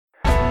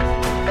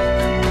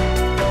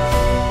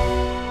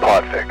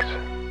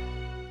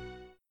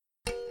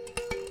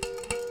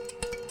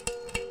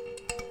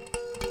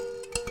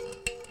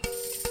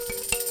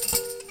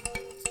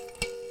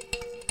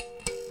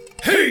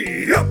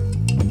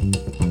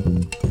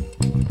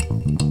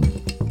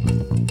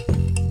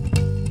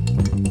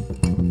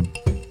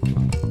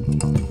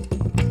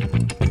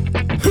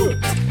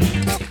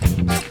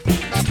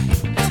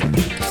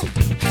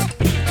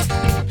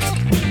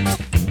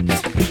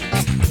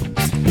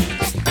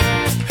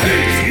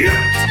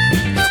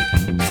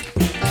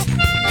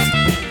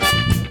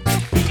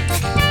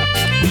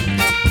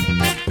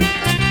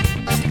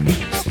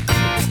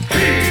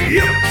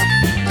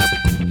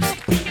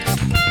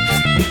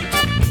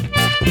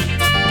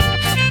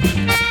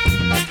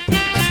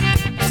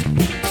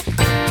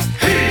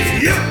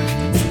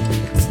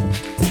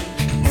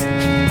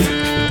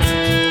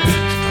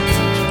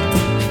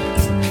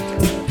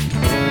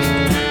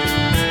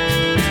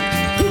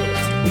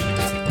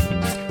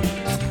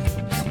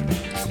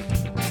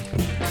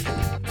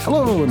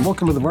Hello and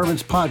welcome to the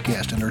Varmints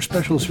Podcast and our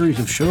special series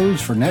of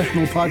shows for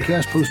National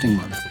Podcast Posting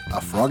Month,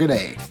 A Frog a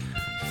Day.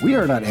 We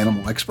are not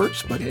animal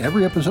experts, but in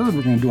every episode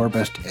we're going to do our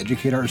best to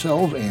educate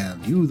ourselves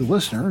and you, the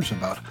listeners,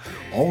 about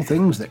all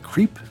things that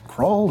creep,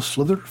 crawl,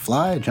 slither,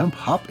 fly, jump,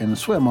 hop, and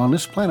swim on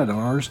this planet of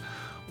ours,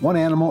 one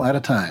animal at a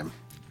time.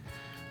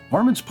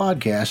 Varmints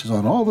Podcast is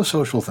on all the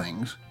social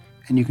things,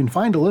 and you can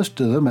find a list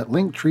of them at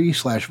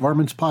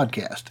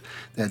linktree/varmintspodcast.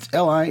 That's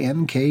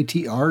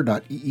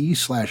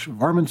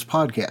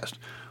linktr.ee/varmintspodcast.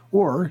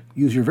 Or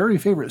use your very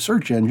favorite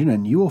search engine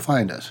and you will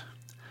find us.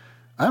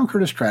 I'm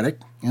Curtis Craddock,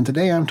 and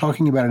today I'm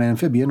talking about an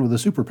amphibian with a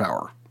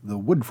superpower, the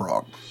wood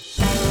frog.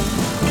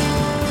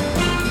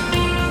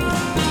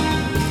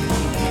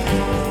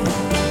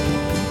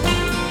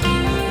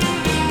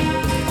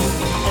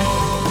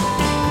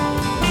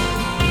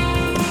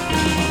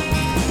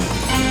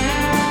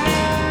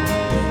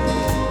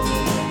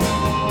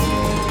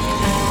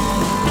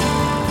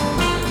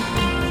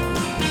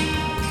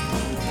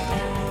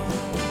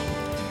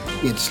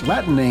 Its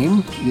Latin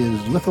name is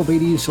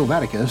Lithobates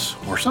sylvaticus,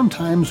 or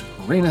sometimes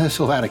Rena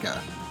sylvatica.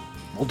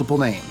 Multiple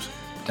names.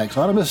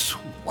 Taxonomists,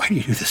 why do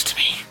you do this to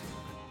me?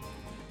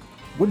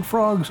 Wood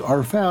frogs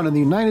are found in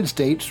the United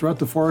States throughout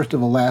the forest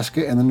of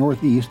Alaska and the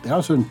Northeast. They're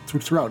also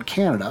throughout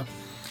Canada.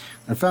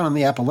 They're found in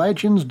the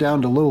Appalachians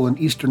down to lowland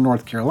eastern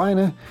North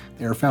Carolina.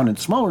 They are found in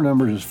smaller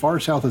numbers as far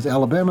south as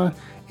Alabama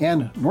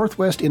and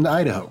northwest into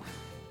Idaho.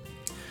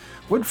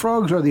 Wood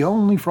frogs are the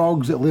only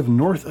frogs that live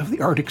north of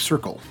the Arctic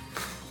Circle.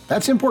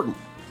 That's important.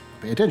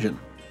 Pay attention.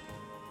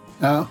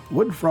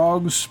 Wood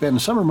frogs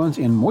spend summer months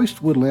in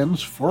moist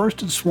woodlands,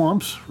 forested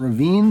swamps,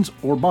 ravines,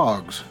 or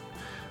bogs.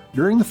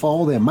 During the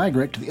fall, they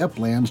migrate to the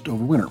uplands to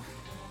overwinter.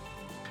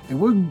 A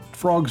wood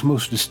frog's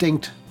most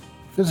distinct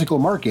physical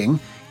marking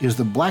is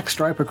the black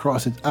stripe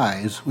across its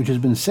eyes, which has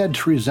been said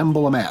to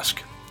resemble a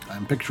mask.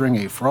 I'm picturing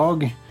a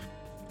frog in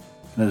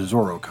a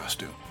Zorro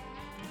costume.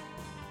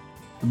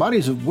 The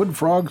bodies of wood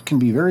frogs can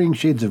be varying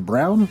shades of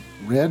brown,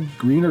 red,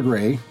 green, or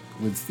gray,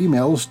 with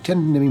females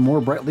tending to be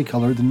more brightly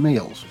colored than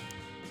males.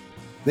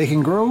 They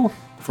can grow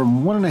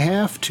from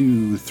 1.5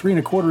 to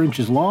 3.25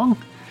 inches long.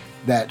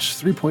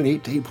 That's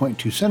 3.8 to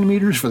 8.2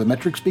 centimeters for the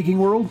metric-speaking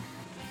world.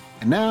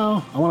 And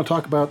now I want to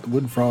talk about the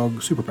wood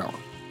frog superpower.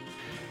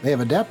 They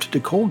have adapted to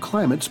cold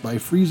climates by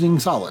freezing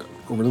solid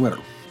over the winter.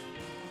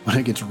 When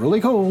it gets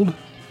really cold,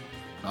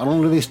 not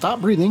only do they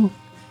stop breathing,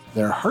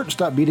 their hearts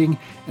stop beating,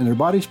 and their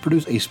bodies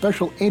produce a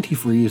special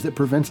antifreeze that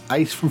prevents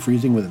ice from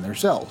freezing within their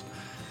cells,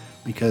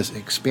 because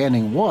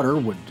expanding water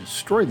would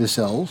destroy the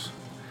cells,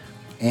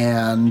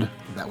 and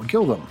that would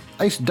kill them.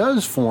 Ice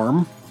does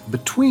form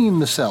between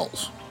the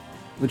cells,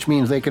 which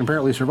means they can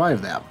apparently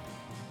survive that.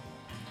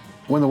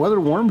 When the weather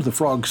warms, the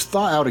frogs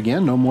thaw out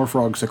again, no more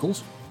frog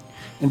sickles,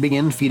 and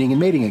begin feeding and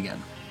mating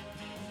again.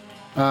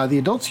 The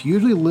adults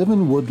usually live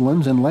in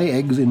woodlands and lay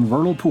eggs in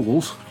vernal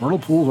pools. Vernal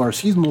pools are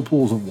seasonal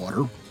pools of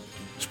water.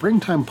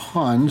 Springtime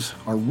ponds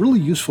are really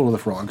useful to the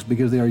frogs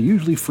because they are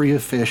usually free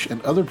of fish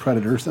and other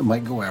predators that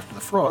might go after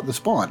the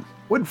spawn.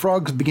 Wood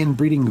frogs begin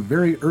breeding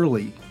very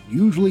early,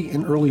 usually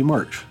in early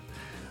March.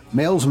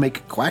 Males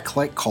make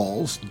quack-like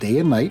calls day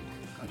and night.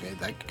 Okay,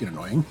 that could get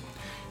annoying.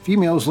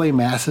 Females lay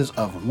masses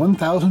of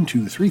 1,000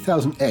 to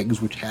 3,000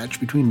 eggs, which hatch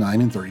between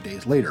 9 and 30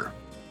 days later.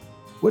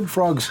 Wood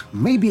frogs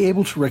may be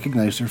able to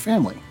recognize their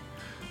family.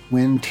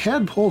 When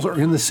tadpoles are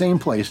in the same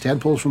place,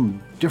 tadpoles from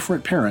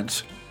different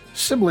parents,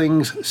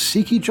 siblings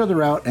seek each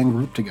other out and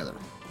group together.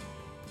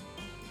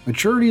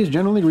 Maturity is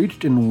generally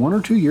reached in 1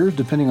 or 2 years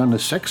depending on the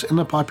sex and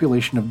the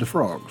population of the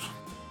frogs.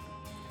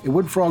 A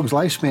wood frog's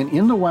lifespan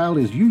in the wild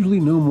is usually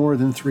no more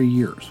than 3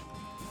 years.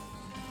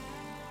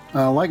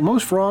 Like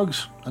most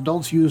frogs,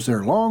 adults use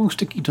their long,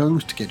 sticky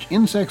tongues to catch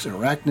insects,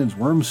 arachnids,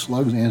 worms,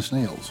 slugs, and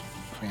snails,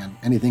 and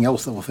anything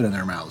else that will fit in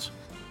their mouths.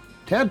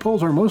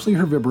 Tadpoles are mostly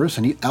herbivorous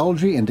and eat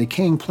algae and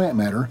decaying plant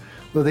matter,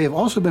 though they have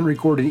also been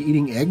recorded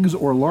eating eggs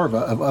or larvae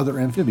of other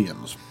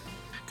amphibians.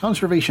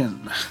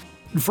 Conservation.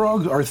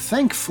 Frogs are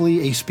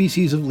thankfully a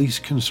species of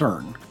least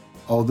concern,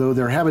 although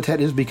their habitat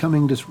is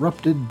becoming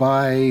disrupted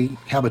by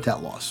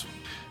habitat loss.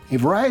 A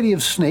variety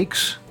of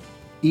snakes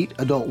eat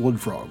adult wood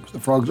frogs.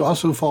 The frogs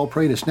also fall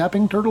prey to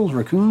snapping turtles,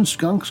 raccoons,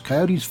 skunks,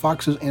 coyotes,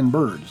 foxes, and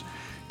birds.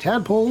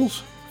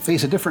 Tadpoles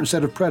face a different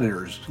set of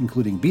predators,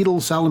 including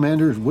beetles,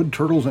 salamanders, wood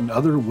turtles, and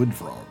other wood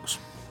frogs.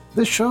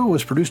 This show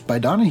was produced by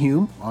Donna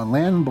Hume on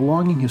land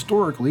belonging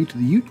historically to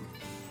the Ute,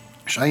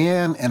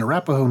 Cheyenne, and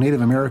Arapaho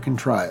Native American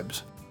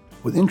tribes,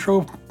 with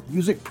intro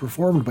music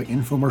performed by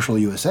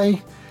Infomercial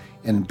USA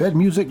and bed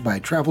music by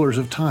Travelers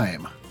of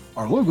Time.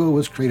 Our logo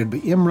was created by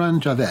Imran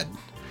Javed.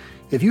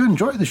 If you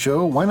enjoy the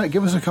show, why not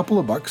give us a couple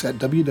of bucks at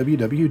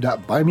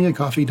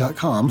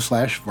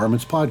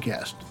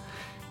www.buymeacoffee.com/varmintspodcast.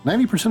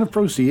 90% of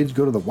proceeds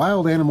go to the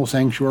Wild Animal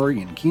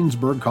Sanctuary in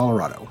Keensburg,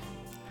 Colorado.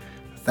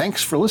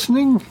 Thanks for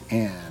listening,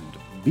 and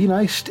be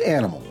nice to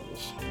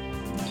animals.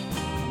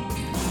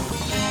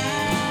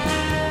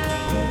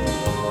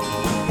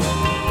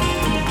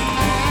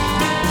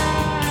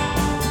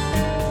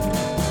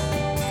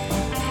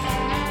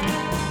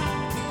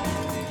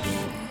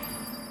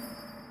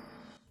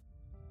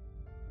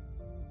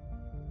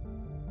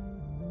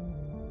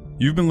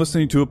 You've been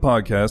listening to a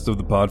podcast of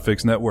the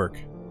Podfix Network.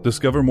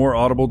 Discover more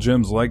audible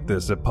gems like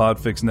this at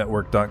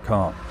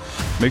podfixnetwork.com.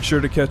 Make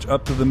sure to catch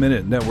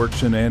up-to-the-minute network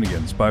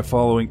shenanigans by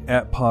following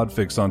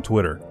 @Podfix on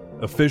Twitter,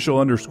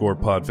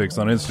 official_Podfix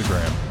on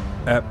Instagram,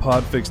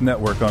 @Podfix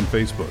Network on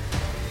Facebook.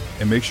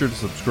 And make sure to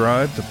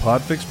subscribe to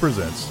Podfix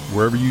Presents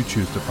wherever you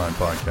choose to find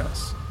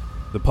podcasts.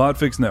 The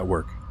Podfix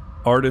Network,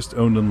 artist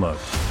owned and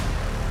loved.